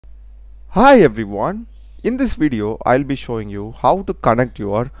Hi everyone, in this video I'll be showing you how to connect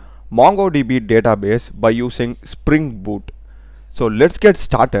your MongoDB database by using Spring Boot. So let's get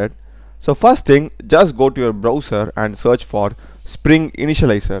started. So first thing, just go to your browser and search for Spring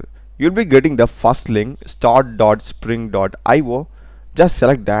Initializer. You'll be getting the first link, start.spring.io. Just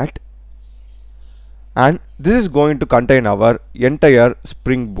select that, and this is going to contain our entire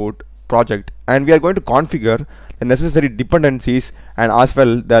Spring Boot project, and we are going to configure the necessary dependencies and as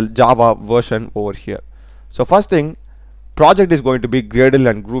well the Java version over here. So first thing, project is going to be Gradle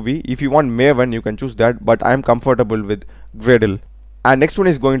and Groovy. If you want Maven, you can choose that, but I am comfortable with Gradle. And next one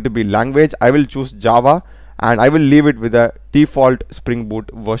is going to be language. I will choose Java, and I will leave it with the default Spring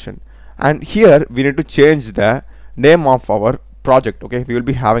Boot version. And here we need to change the name of our project. Okay, we will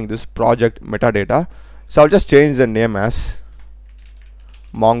be having this project metadata, so I'll just change the name as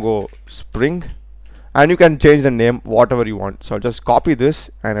Mongo Spring, and you can change the name whatever you want. So I'll just copy this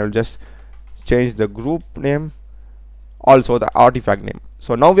and I'll just change the group name, also the artifact name.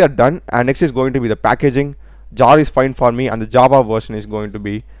 So now we are done, and next is going to be the packaging. jar is fine for me, and the Java version is going to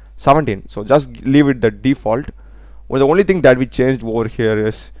be 17, so just leave it the default. Well, the only thing that we changed over here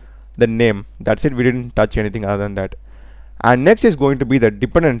is the name. That's it, we didn't touch anything other than that. And next is going to be the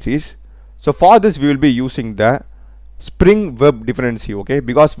dependencies. So for this we will be using the Spring Web dependency, okay,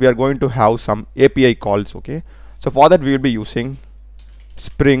 because we are going to have some API calls, okay. So for that we will be using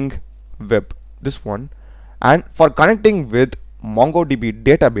Spring Web, this one. And for connecting with MongoDB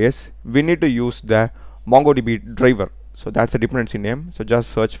database, we need to use the MongoDB driver. So that's the dependency name. So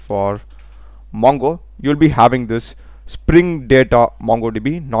just search for Mongo. You'll be having this Spring Data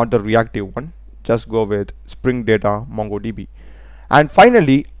MongoDB, not the reactive one. Just go with Spring Data MongoDB. And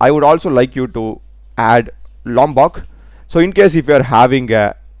finally, I would also like you to add Lombok. So in case if you are having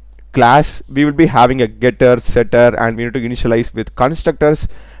a class, we will be having a getter, setter, and we need to initialize with constructors.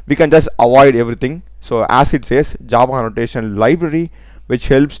 We can just avoid everything. So as it says, Java annotation library, which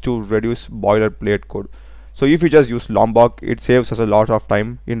helps to reduce boilerplate code. So if you just use Lombok, it saves us a lot of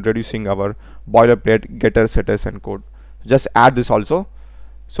time in reducing our boilerplate getter, setters, and code. Just add this also.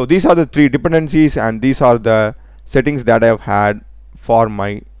 So these are the three dependencies, and these are the settings that I have had for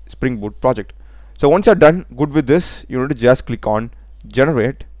my Spring Boot project. So once you're done good with this, you need to just click on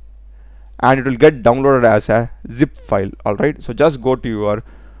generate, and it will get downloaded as a zip file. Alright, so just go to your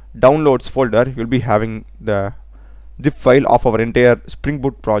downloads folder. You'll be having the zip file of our entire Spring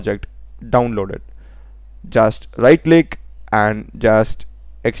Boot project downloaded. Just right click and just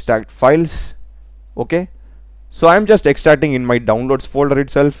extract files. Okay, so I'm just extracting in my downloads folder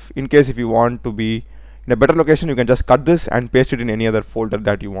itself. In case if you want to be in a better location, you can just cut this and paste it in any other folder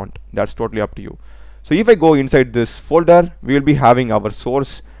that you want. That's totally up to you. So if I go inside this folder, we will be having our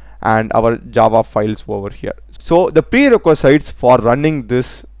source and our Java files over here. So the prerequisites for running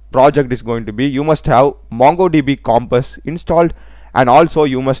this project is going to be, you must have MongoDB Compass installed, and also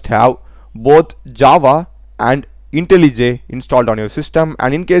you must have both Java and IntelliJ installed on your system.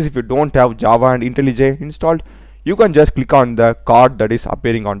 And in case if you don't have Java and IntelliJ installed, you can just click on the card that is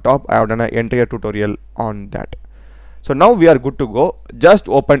appearing on top. I have done an entire tutorial on that. So now we are good to go. Just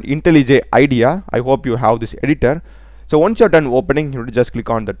open IntelliJ IDEA. I hope you have this editor. So once you're done opening, you need to just click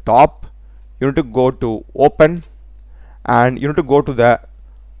on the top. You need to go to open, and you need to go to the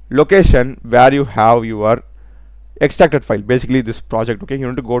location where you have your extracted file, basically this project. Okay, you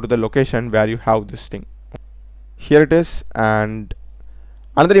need to go to the location where you have this thing. Here it is. And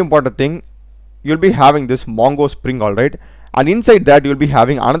another important thing, you'll be having this Mongo Spring, alright, and inside that you'll be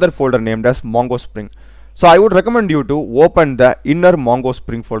having another folder named as Mongo Spring. So I would recommend you to open the inner Mongo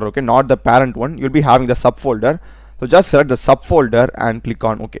Spring folder, okay, not the parent one. You'll be having the subfolder. So just select the subfolder and click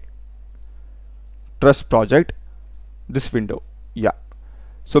on OK. Trust project, this window. Yeah,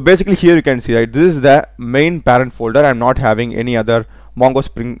 so basically here you can see, right, this is the main parent folder. I'm not having any other Mongo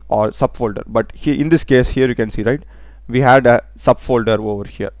Spring or subfolder, but here in this case here you can see, right, we had a subfolder over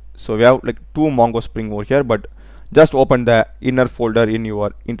here. So we have like two Mongo Spring over here, but just open the inner folder in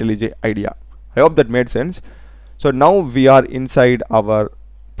your IntelliJ IDEA. I hope that made sense. So now we are inside our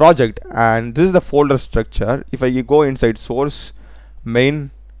project, and this is the folder structure. If I go inside source,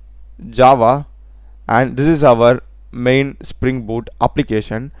 main, Java, and this is our main Spring Boot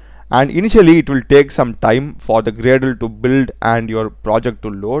application, and initially it will take some time for the Gradle to build and your project to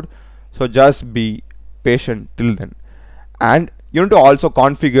load. So just be patient till then. And you need to also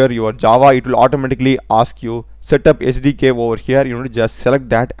configure your Java. It will automatically ask you setup SDK over here. You need to just select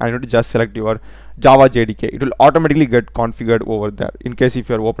that, and you need to just select your Java JDK. It will automatically get configured over there in case if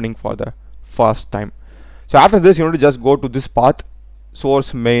you are opening for the first time. So after this, you need to just go to this path,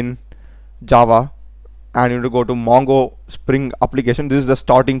 source, main, Java, and you need to go to Mongo Spring application. This is the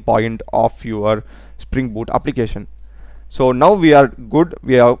starting point of your Spring Boot application. So now we are good.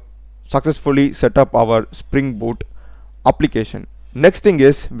 We have successfully set up our Spring Boot application. Next thing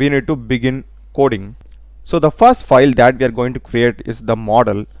is we need to begin coding. So the first file that we are going to create is the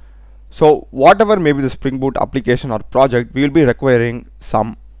model. So whatever may be the Spring Boot application or project, we will be requiring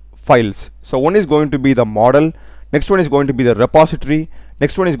some files. So one is going to be the model, next one is going to be the repository,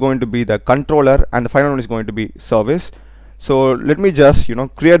 next one is going to be the controller, and the final one is going to be service. So let me just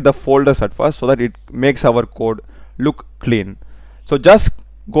create the folders at first so that it makes our code look clean. So just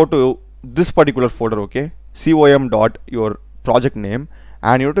go to this particular folder, okay, com dot your project name,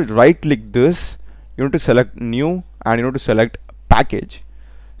 and you need to right click this, you need to select new, and you need to select package.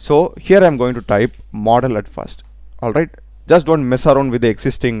 So here I'm going to type model at first. Alright, just don't mess around with the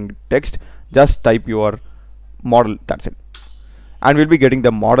existing text, just type your model, that's it, and we'll be getting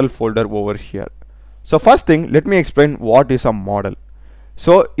the model folder over here. So first thing, let me explain what is a model.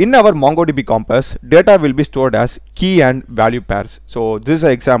 So in our MongoDB compass, data will be stored as key and value pairs. So this is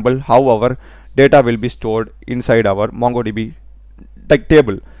an example how our data will be stored inside our MongoDB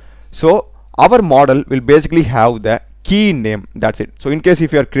table. So our model will basically have the key name, that's it. So in case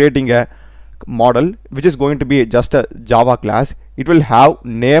if you are creating a model which is going to be just a Java class, it will have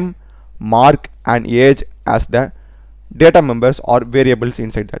name, mark, and age as the data members or variables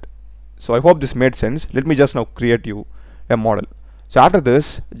inside that. So I hope this made sense. Let me just now create you a model. So after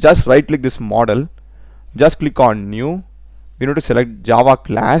this, just right click this model, just click on new, we need to select Java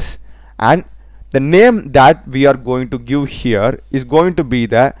class, and the name that we are going to give here is going to be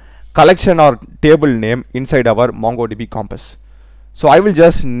the collection or table name inside our MongoDB compass. So I will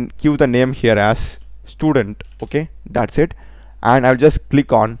just give the name here as student, okay, that's it, and I'll just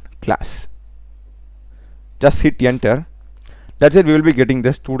click on class, just hit enter. That's it, we will be getting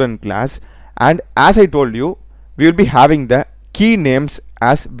the student class, and as I told you, we will be having the key names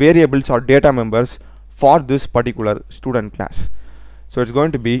as variables or data members for this particular student class. So it's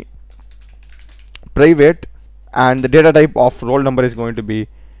going to be private, and the data type of roll number is going to be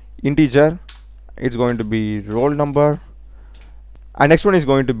integer, it's going to be roll number, and next one is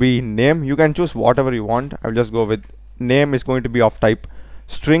going to be name. You can choose whatever you want. I will just go with name is going to be of type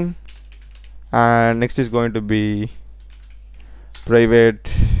string, and next is going to be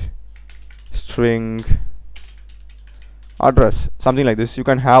private string address, something like this. You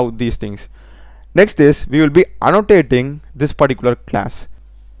can have these things. Next is we will be annotating this particular class.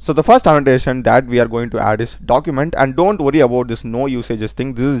 So the first annotation that we are going to add is document, and don't worry about this no usages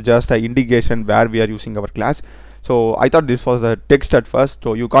thing. This is just an indication where we are using our class. So I thought this was the text at first,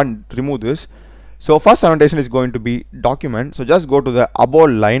 so you can't remove this. So first annotation is going to be document. So just go to the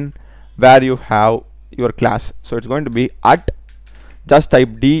above line where you have your class. So it's going to be at, just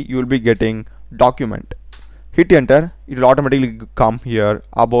type D, you will be getting document. Hit enter, it will automatically come here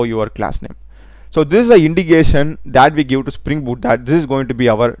above your class name. So this is the indication that we give to Spring Boot that this is going to be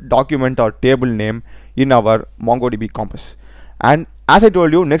our document or table name in our MongoDB compass. And as I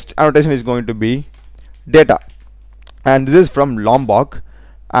told you, next annotation is going to be data, and this is from Lombok,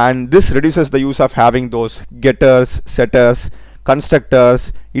 and this reduces the use of having those getters, setters,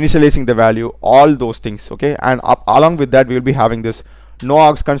 constructors, initializing the value, all those things, okay. And along with that we will be having this no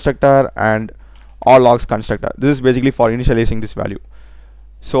args constructor and all logs constructor. This is basically for initializing this value.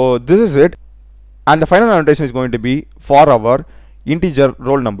 So this is it, and the final annotation is going to be for our integer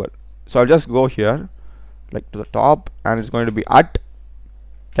roll number. So I'll just go here like to the top, and it's going to be at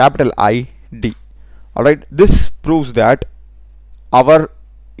capital ID. Alright, this proves that our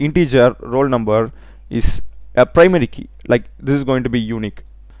integer roll number is a primary key, like this is going to be unique.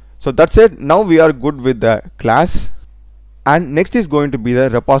 So that's it. Now we are good with the class, and next is going to be the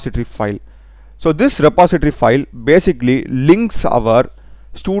repository file. So this repository file basically links our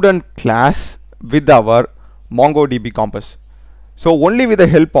student class with our MongoDB compass. So only with the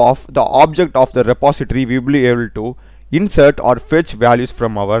help of the object of the repository we will be able to insert or fetch values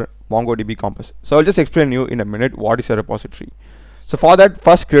from our MongoDB compass. So I'll just explain you in a minute what is a repository. So for that,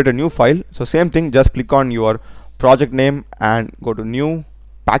 first create a new file. So same thing, just click on your project name and go to new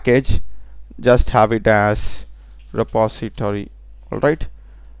package, just have it as repository. Alright,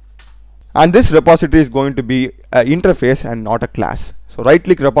 and this repository is going to be an interface and not a class. So right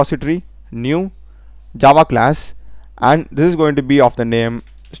click repository, new Java class, and this is going to be of the name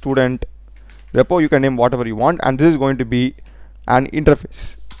student repo. You can name whatever you want, and this is going to be an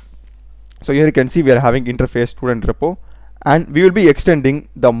interface. So here you can see we are having interface student repo, and we will be extending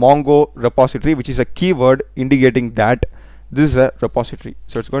the Mongo repository, which is a keyword indicating that this is a repository.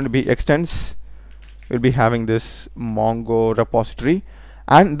 So it's going to be extends, we'll be having this Mongo repository,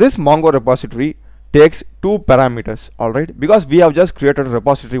 and this Mongo repository takes two parameters, alright, because we have just created a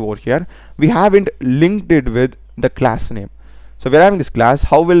repository over here. We haven't linked it with the class name. So we are having this class.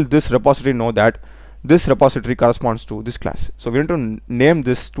 How will this repository know that this repository corresponds to this class? So we need to name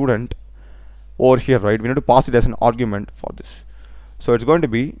this student over here, right? We need to pass it as an argument for this. So it's going to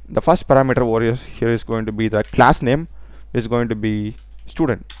be the first parameter over here is going to be the class name, is going to be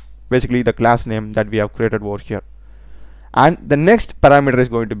student, basically the class name that we have created over here. And the next parameter is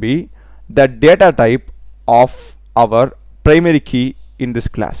going to be the data type of our primary key in this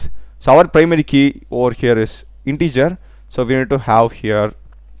class. So our primary key over here is integer, so we need to have here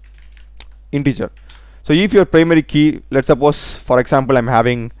integer. So if your primary key, let's suppose for example I'm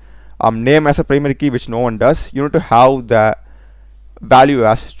having name as a primary key, which no one does, you need to have the value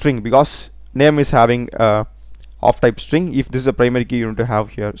as string, because name is having of type string. If this is a primary key, you need to have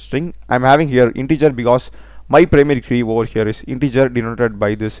here string. I'm having here integer because my primary key over here is integer denoted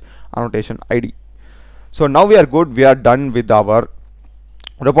by this annotation id. So now we are good, we are done with our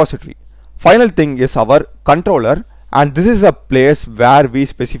repository. Final thing is our controller, and this is a place where we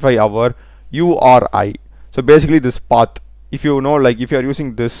specify our URI. So basically this path, if you know, like if you are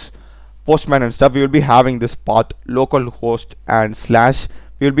using this Postman and stuff, we will be having this path localhost and slash.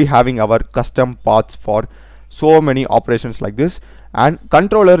 We will be having our custom paths for so many operations like this, and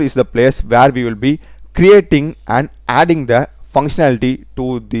controller is the place where we will be creating and adding the functionality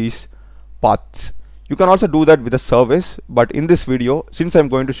to these paths. You can also do that with a service, but in this video, since I'm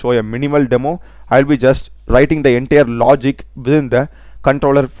going to show a minimal demo, I'll be just writing the entire logic within the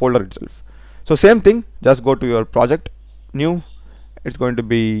controller folder itself. So same thing, just go to your project, new, it's going to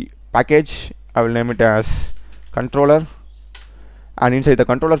be package, I will name it as controller, and inside the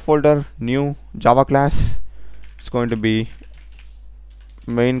controller folder, new Java class, it's going to be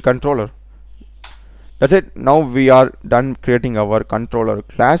main controller. That's it. Now we are done creating our controller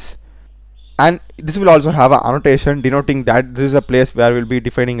class, and this will also have an annotation denoting that this is a place where we'll be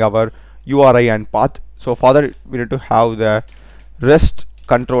defining our URI and path. So for that we need to have the REST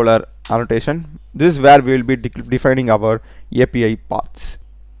controller annotation. This is where we will be defining our API paths.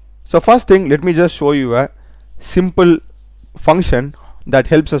 So first thing, let me just show you a simple function that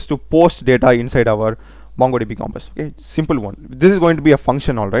helps us to post data inside our MongoDB compass. Okay, simple one. This is going to be a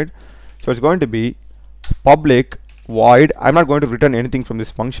function, all right. So it's going to be public void. I'm not going to return anything from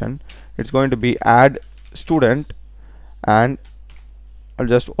this function. It's going to be add student, and I'll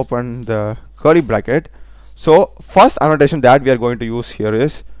just open the curly bracket. So first annotation that we are going to use here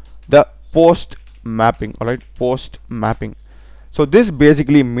is the post mapping, all right, post mapping. So this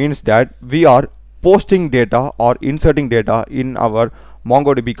basically means that we are posting data or inserting data in our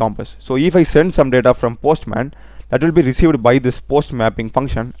MongoDB compass. So if I send some data from Postman, that will be received by this post mapping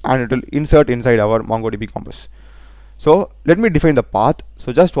function, and it will insert inside our MongoDB compass. So let me define the path.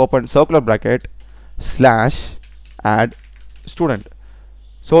 So just open circular bracket slash add student.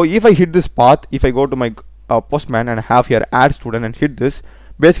 So if I hit this path, if I go to my Postman and have here add student and hit this,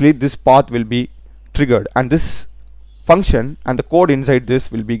 basically this path will be triggered, and this function and the code inside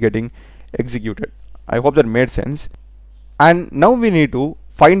this will be getting executed. I hope that made sense. And now we need to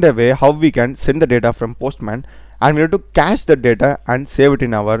find a way how we can send the data from Postman, and we need to cache the data and save it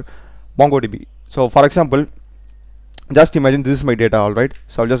in our MongoDB. So for example, just imagine this is my data, all right.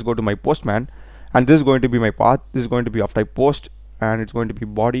 So I'll just go to my Postman, and this is going to be my path. This is going to be of type post, and it's going to be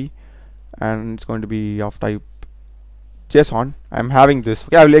body, and it's going to be of type JSON. I'm having this.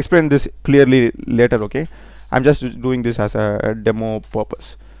 Okay, I will explain this clearly later. Okay, I'm just doing this as a demo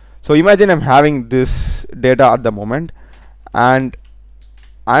purpose. So imagine I'm having this data at the moment, and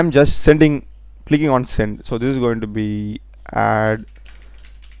I'm just clicking on send. So this is going to be add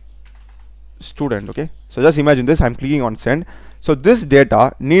student. Okay, so just imagine this, I'm clicking on send. So this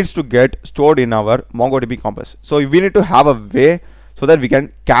data needs to get stored in our MongoDB compass. So we need to have a way so that we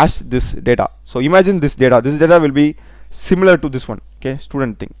can cache this data. So imagine this data will be similar to this one, okay,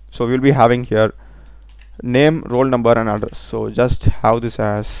 student thing. So we will be having here name, roll number, and address. So just have this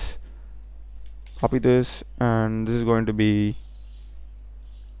as, copy this, and this is going to be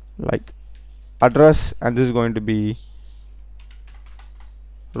like address, and this is going to be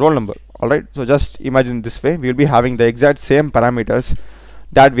roll number. All right, so just imagine this way, we will be having the exact same parameters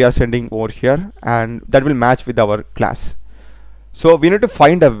that we are sending over here, and that will match with our class. So we need to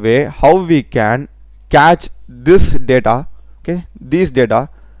find a way how we can catch this data, okay, these data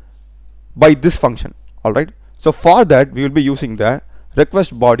by this function. All right, so for that we will be using the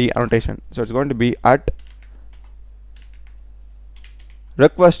request body annotation. So it's going to be at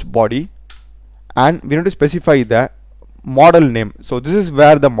request body, and we need to specify the model name. So this is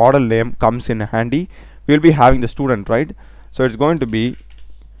where the model name comes in handy. We will be having the student, right? So it's going to be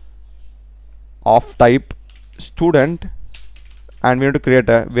of type student, and we need to create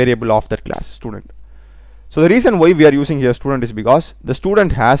a variable of that class student. So the reason why we are using here student is because the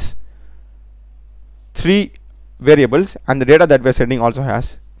student has 3 variables and the data that we are sending also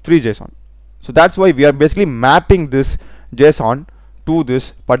has 3 JSON. So that's why we are basically mapping this JSON to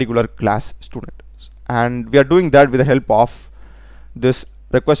this particular class student, and we are doing that with the help of this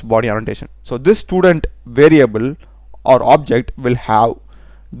request body annotation. So this student variable or object will have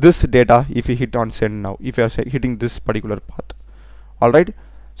this data if you hit on send now, if you are hitting this particular path. Alright,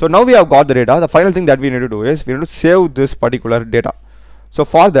 so now we have got the data. The final thing that we need to do is we need to save this particular data. So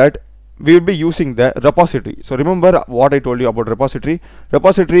for that we will be using the repository. So remember what I told you about repository.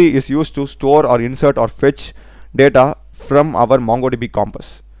 Repository is used to store or insert or fetch data from our MongoDB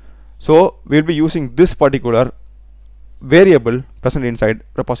compass. So we will be using this particular variable present inside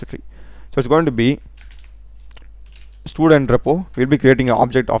repository. So it's going to be student repo. We'll be creating an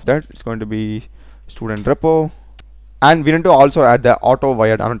object of that. It's going to be student repo, and we need to also add the auto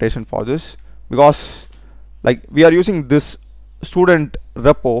wired annotation for this, because like we are using this student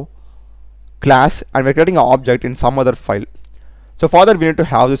repo class and we're creating an object in some other file. So for that we need to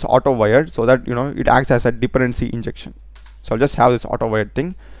have this auto wired, so that it acts as a dependency injection. So I'll just have this auto wired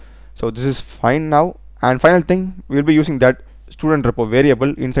thing. So this is fine now, and final thing, we will be using that student repo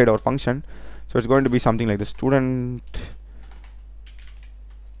variable inside our function. So it's going to be something like the student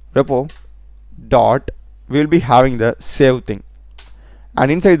repo dot, we will be having the save thing,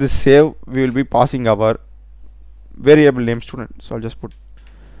 and inside this save we will be passing our variable name student. So I'll just put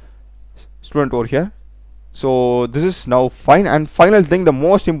student over here. So this is now fine, and final thing, the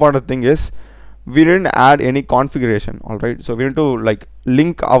most important thing is we didn't add any configuration. Alright, so we need to like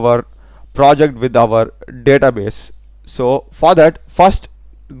link our project with our database. So for that, first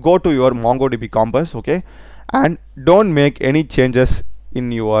go to your MongoDB compass, okay, and don't make any changes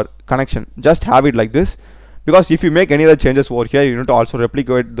in your connection. Just have it like this, because if you make any other changes over here, you need to also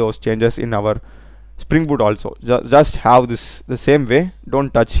replicate those changes in our Spring Boot also. Just have this the same way,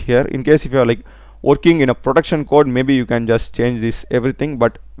 don't touch here. In case if you are like working in a production code, maybe you can just change this everything,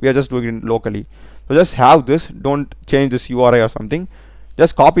 but we are just doing it locally. So just have this, don't change this URI or something.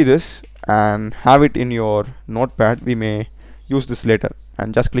 Just copy this and have it in your notepad. We may use this later,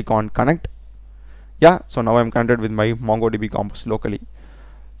 and just click on connect. Yeah, so now I'm connected with my MongoDB compass locally.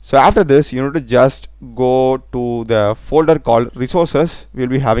 So after this, you need to just go to the folder called resources. We'll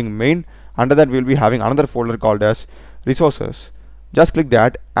be having main. Under that we'll be having another folder called as resources. Just click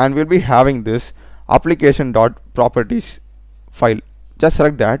that, and we'll be having this application.properties file. Just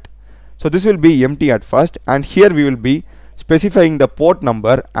select that. So this will be empty at first, and here we will be specifying the port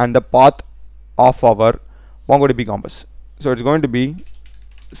number and the path of our MongoDB compass. So it's going to be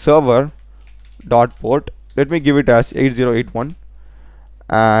server.port. Let me give it as 8081,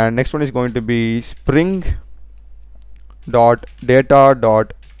 and next one is going to be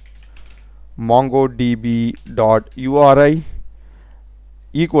spring.data.mongodb.uri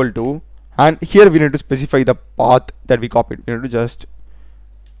equal to, and here we need to specify the path that we copied. We need to just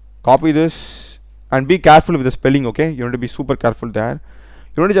copy this, and be careful with the spelling, okay? You need to be super careful there.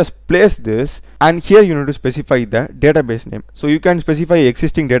 You need to just place this, and here you need to specify the database name. So you can specify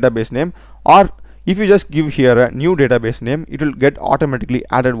existing database name, or if you just give here a new database name, it will get automatically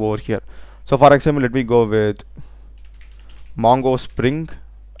added over here. So for example, let me go with Mongo Spring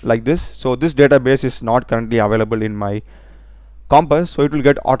like this. So this database is not currently available in my compass, so it will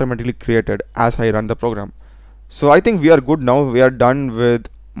get automatically created as I run the program. So I think we are good now. We are done with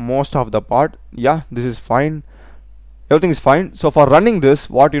most of the part. Yeah, this is fine, everything is fine. So for running this,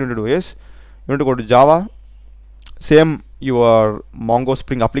 what you need to do is you need to go to Java, same your Mongo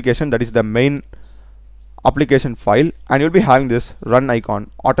Spring application, that is the main application file, and you'll be having this run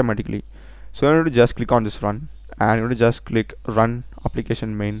icon automatically. So you need to just click on this run, and you need to just click run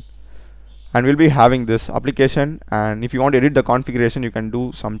application main, and we'll be having this application. And if you want to edit the configuration, you can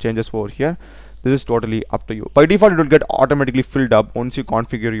do some changes over here. This is totally up to you. By default, it will get automatically filled up once you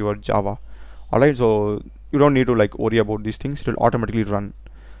configure your Java. Alright, so you don't need to like worry about these things, it will automatically run.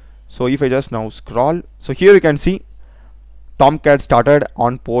 So if I just now scroll, so here you can see Tomcat started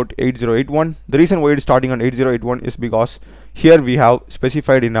on port 8081. The reason why it is starting on 8081 is because here we have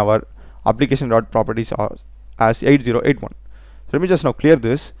specified in our application.properties as 8081. So let me just now clear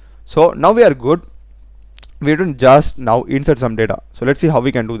this. So now we are good. We don't just now insert some data. So let's see how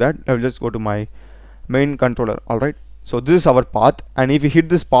we can do that. I will just go to my main controller. Alright, so this is our path, and if you hit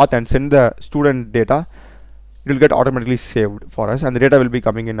this path and send the student data, it will get automatically saved for us, and the data will be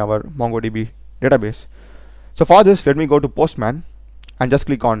coming in our MongoDB database. So for this, let me go to Postman and just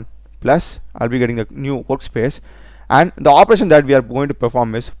click on plus. I'll be getting a new workspace, and the operation that we are going to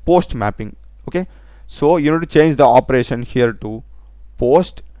perform is post mapping. Okay, so you need to change the operation here to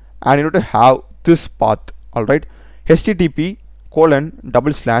post, and you need to have this path. All right, http colon /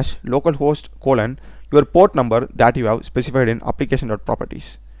 localhost colon your port number that you have specified in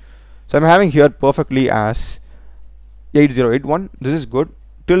application.properties. So I'm having here perfectly as 8081. This is good.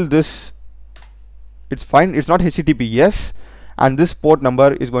 Till this it's fine. It's not https, and this port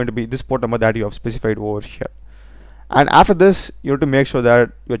number is going to be this port number that you have specified over here. And after this, you need to make sure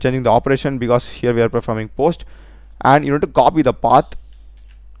that you're changing the operation, because here we are performing post, and you need to copy the path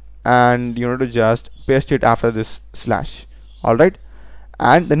and you need to just paste it after this slash. All right,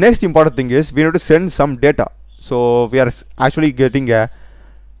 and the next important thing is we need to send some data. So we are actually getting a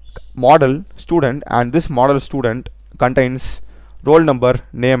model student, and this model student contains roll number,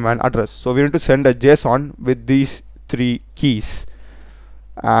 name, and address. So we need to send a JSON with these 3 keys,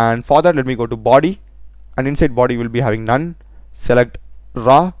 and for that let me go to body, and inside body will be having none. Select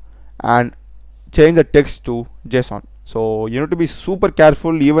raw and change the text to JSON. So you need to be super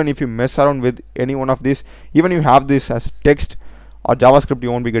careful. Even if you mess around with any one of these, even you have this as text or JavaScript,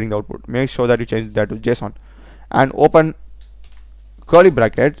 you won't be getting the output. Make sure that you change that to JSON, and open curly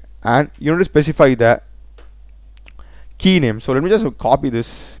bracket, and you need to specify the key name. So let me just copy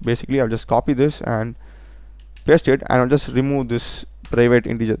this. Basically I'll just copy this and paste it, and I'll just remove this private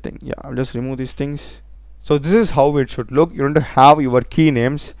integer thing. Yeah, I'll just remove these things. So this is how it should look. You need to have your key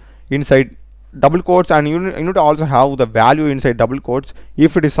names inside double quotes, and you need to also have the value inside double quotes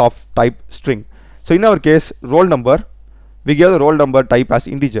if it is of type string. So in our case, roll number, we give the roll number type as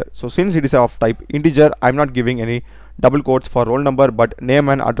integer. So since it is of type integer, I'm not giving any double quotes for roll number, but name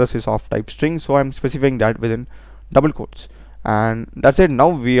and address is of type string, so I'm specifying that within double quotes. And that's it. Now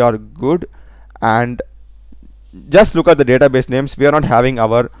we are good. And just look at the database names. We are not having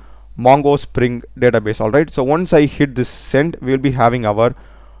our Mongo Spring database. All right, so once I hit this send, we will be having our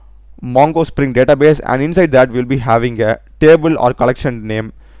Mongo Spring database, and inside that we'll be having a table or collection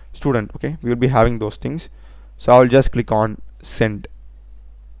name student. Okay, we will be having those things. So I'll just click on send.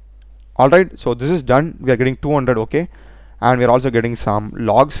 All right, so this is done. We are getting 200. Okay, and we are also getting some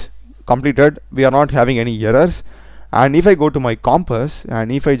logs completed. We are not having any errors. And if I go to my compass,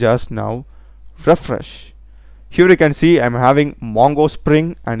 and if I just now refresh, here you can see I'm having Mongo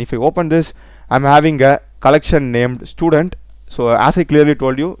Spring, and if I open this, I'm having a collection named student. So as I clearly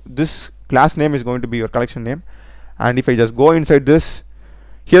told you, this class name is going to be your collection name. And if I just go inside this,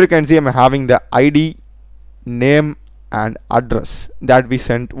 here you can see I'm having the ID, name, and address that we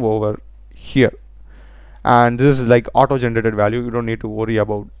sent over here. And this is like auto generated value. You don't need to worry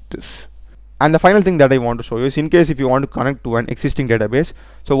about this. And the final thing that I want to show you is, in case if you want to connect to an existing database,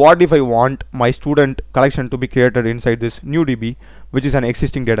 so what if I want my student collection to be created inside this new DB, which is an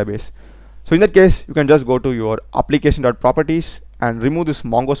existing database? So in that case, you can just go to your application.properties and remove this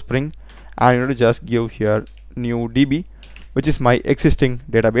Mongo Spring, and you need to just give here new DB, which is my existing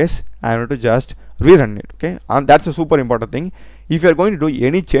database, and you need to just rerun it. Okay, and that's a super important thing. If you are going to do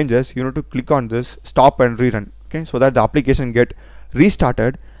any changes, you need to click on this stop and rerun. Okay, so that the application get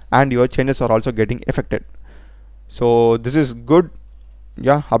restarted and your changes are also getting affected. So this is good.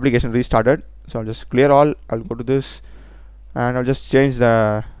 Yeah, application restarted. So I'll just clear all. I'll go to this, and I'll just change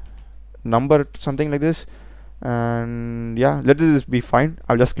the number to something like this, and yeah, let this be fine.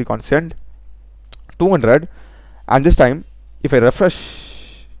 I'll just click on send 200, and this time if I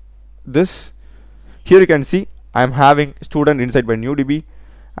refresh this, here you can see I'm having student inside my new DB,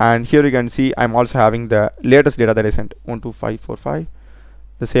 and here you can see I'm also having the latest data that I sent 12545,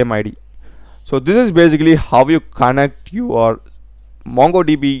 the same ID. So this is basically how you connect your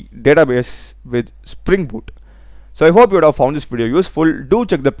MongoDB database with Spring Boot. So I hope you would have found this video useful. Do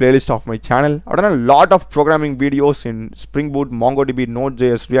check the playlist of my channel. I've done a lot of programming videos in Spring Boot, MongoDB,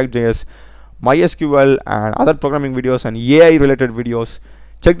 Node.js, React.js, MySQL, and other programming videos and AI related videos.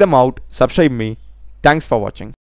 Check them out. Subscribe me. Thanks for watching.